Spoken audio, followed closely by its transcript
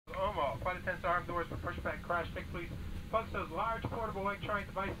doors for pushback crash check, please. Folks, those large portable electronic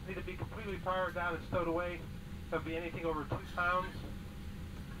devices need to be completely powered down and stowed away. That would be anything over 2 pounds.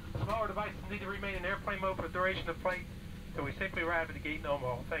 Smaller devices need to remain in airplane mode for the duration of flight, so we safely arrive at the gate no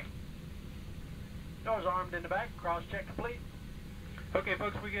more. Thank you. Doors armed in the back, cross check complete. Okay,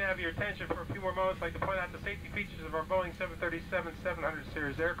 folks, we can have your attention for a few more moments. I'd like to point out the safety features of our Boeing 737-700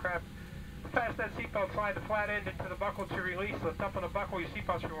 series aircraft. Fasten that seatbelt, slide the flat end into the buckle to release. Lift up on the buckle, your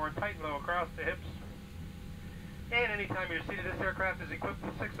seatbelts are worn tight and low across the hips. And anytime you're seated, this aircraft is equipped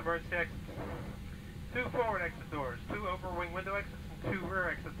with 6 emergency exits. 2 forward exit doors, 2 over-wing window exits, and 2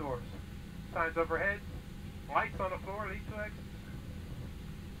 rear exit doors. Signs overhead, lights on the floor lead to exits.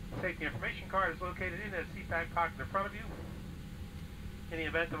 Safety information card is located in that seat back pocket in front of you. In the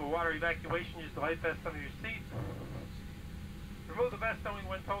event of a water evacuation, use the life vest under your seat. Remove the vest only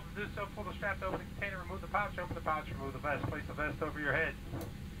when told to do so. Pull the strap to open the container, remove the pouch, open the pouch, remove the vest. Place the vest over your head.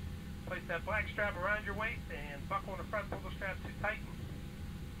 Place that black strap around your waist and buckle in the front, pull the strap to tighten.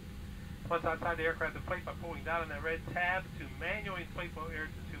 Once outside the aircraft, inflate by pulling down on that red tab to manually inflate blow air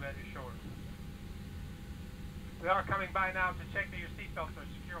to the tube at your shoulder. We are coming by now to check that your seatbelts are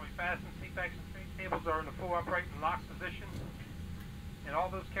securely fastened. Seat backs and seat cables are in the full upright and locked position. And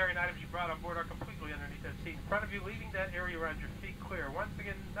all those carrying items you brought on board are completely underneath that seat in front of you, leaving that area around your feet clear. Once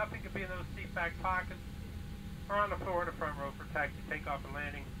again, nothing can be in those seat back pockets or on the floor in the front row for taxi, takeoff, and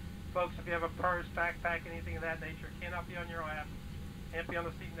landing. Folks, if you have a purse, backpack, anything of that nature, it cannot be on your lap. Can't be on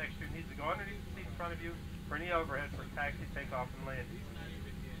the seat next to you. It needs to go underneath the seat in front of you for any overhead for taxi, takeoff, and landing.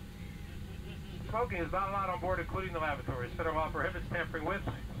 Smoking is not allowed on board, including the lavatories. Federal law prohibits tampering with.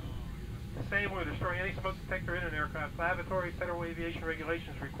 The same will destroy any smoke detector in an aircraft lavatory. Federal aviation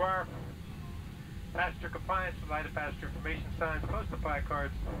regulations require passenger compliance with lighted passenger information signs, posted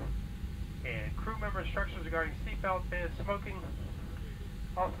placards, and crew member instructions regarding seatbelts and smoking.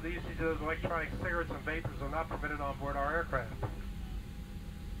 Also, the usage of those electronic cigarettes and vapors are not permitted on board our aircraft.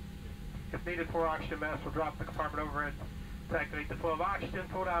 If needed, 4 oxygen masks will drop the compartment overhead to activate the flow of oxygen.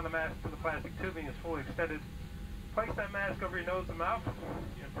 Pull down the mask until the plastic tubing is fully extended. Place that mask over your nose and mouth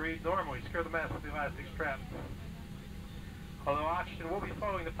and breathe normally. Secure the mask with the elastic strap. Although oxygen will be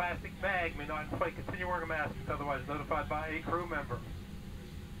flowing, the plastic bag may not inflate. Continue wearing a mask until otherwise notified by a crew member.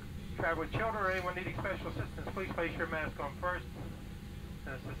 Travel with children or anyone needing special assistance, please place your mask on first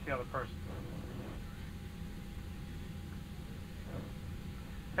and assist the other person.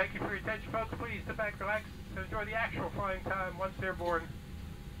 Thank you for your attention, folks. Please sit back, relax, and enjoy the actual flying time once airborne.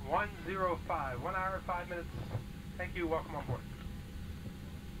 1:05, 1 hour and 5 minutes. Thank you. Welcome on board.